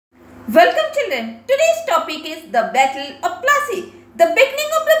Welcome children. Today's topic is the Battle of Plassey. The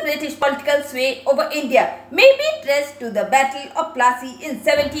beginning of the British political sway over India may be traced to the Battle of Plassey in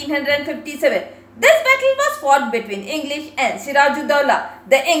 1757. This battle was fought between English and Siraj-ud-Dowlah.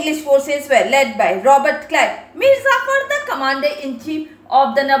 The English forces were led by Robert Clive, Mir Zafar, the commander-in-chief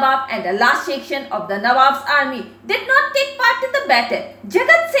of the Nawab, and a large section of the Nawab's army did not take part in the battle.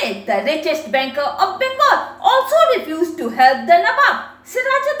 Jagat Seth, the richest banker of Bengal, also refused to help the Nawab.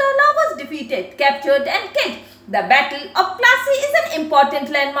 Siraj-ud-Dowlah was defeated, captured and killed. The Battle of Plassey is an important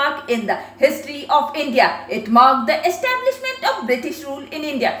landmark in the history of India. It marked the establishment of British rule in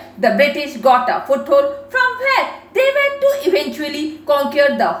India. The British got a foothold from where they were to eventually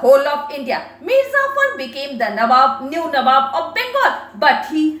conquer the whole of India. Mir Zafar became the new Nawab of Bengal, but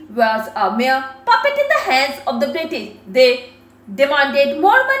he was a mere puppet in the hands of the British. They demanded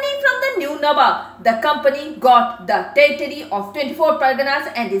more money from the new Nawab. The company got the territory of 24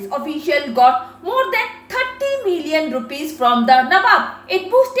 Parganas and its official got more than 30 million rupees from the Nawab.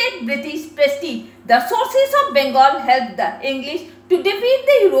 It boosted British prestige. The sources of Bengal helped the English to defeat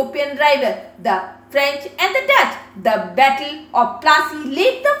the European rival, the French and the Dutch. The Battle of Plassey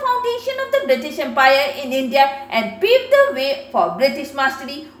laid the foundation of the British Empire in India and paved the way for British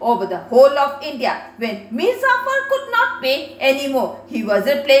mastery over the whole of India. When Mir Zafar could not pay anymore, he was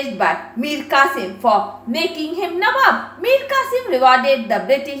replaced by Mir Qasim for making him Nawab. Mir Qasim rewarded the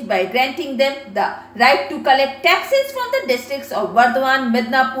British by granting them the right to collect taxes from the districts of Burdwan,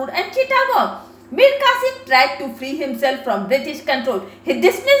 Midnapur and Chittagong. Mir Qasim tried to free himself from British control. He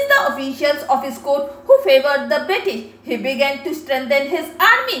dismissed the officials of his court who favored the British. He began to strengthen his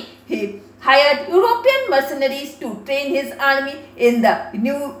army. He hired European mercenaries to train his army in the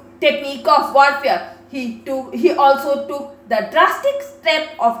new technique of warfare. He also took the drastic step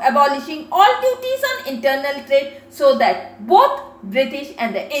of abolishing all duties on internal trade so that both British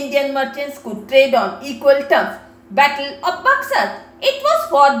and the Indian merchants could trade on equal terms. Battle of Buxar. It was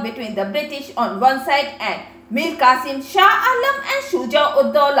fought between the British on one side and Mir Qasim, Shah Alam and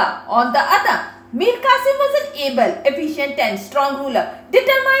Shuja-ud-Dowlah on the other. Mir Qasim was an able, efficient and strong ruler,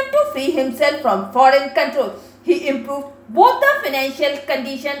 determined to free himself from foreign control. He improved both the financial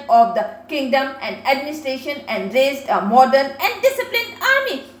condition of the kingdom and administration and raised a modern and disciplined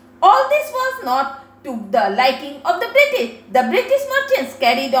army. All this was not to the liking of the British. The British merchants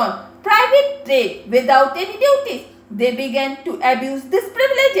carried on private trade without any duties. They began to abuse these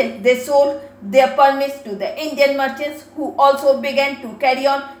privileges. They sold their permits to the Indian merchants who also began to carry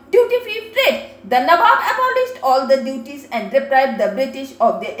on duty-free trade. The Nawab abolished all the duties and deprived the British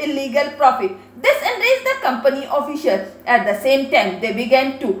of their illegal profit. This enraged the company officials. At the same time, they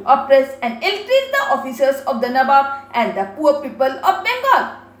began to oppress and ill-treat the officers of the Nawab and the poor people of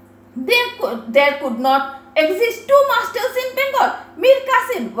Bengal. There could not exist two masters in Bengal. Mir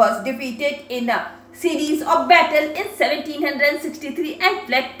Qasim was defeated in a series of battles in 1763 and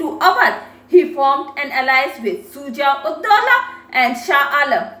fled to Awadh. He formed an alliance with Shuja-ud-Dowlah and Shah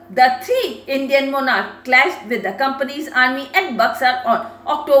Alam. The three Indian monarchs clashed with the company's army at Buxar on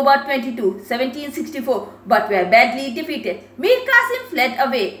October 22, 1764 but were badly defeated. Mir Qasim fled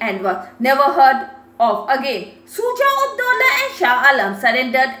away and was never heard of again. Shuja-ud-Dowlah and Shah Alam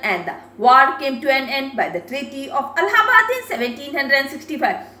surrendered and the war came to an end by the Treaty of Allahabad in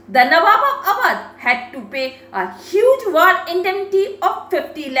 1765. The Nawab of Awadh had to pay a huge war indemnity of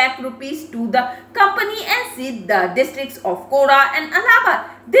 50 lakh rupees to the company and cede the districts of Kora and Allahabad.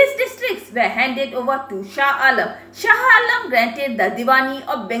 These districts were handed over to Shah Alam. Shah Alam granted the Diwani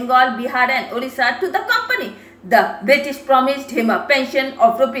of Bengal, Bihar and Orissa to the company. The British promised him a pension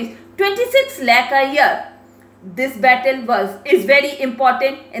of rupees 26 lakh a year. This battle is very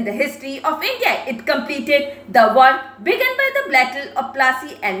important in the history of India. It completed the work begun by the Battle of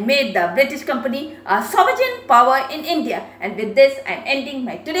Plassey and made the British Company a sovereign power in India. And with this, I am ending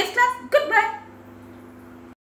my today's class. Goodbye.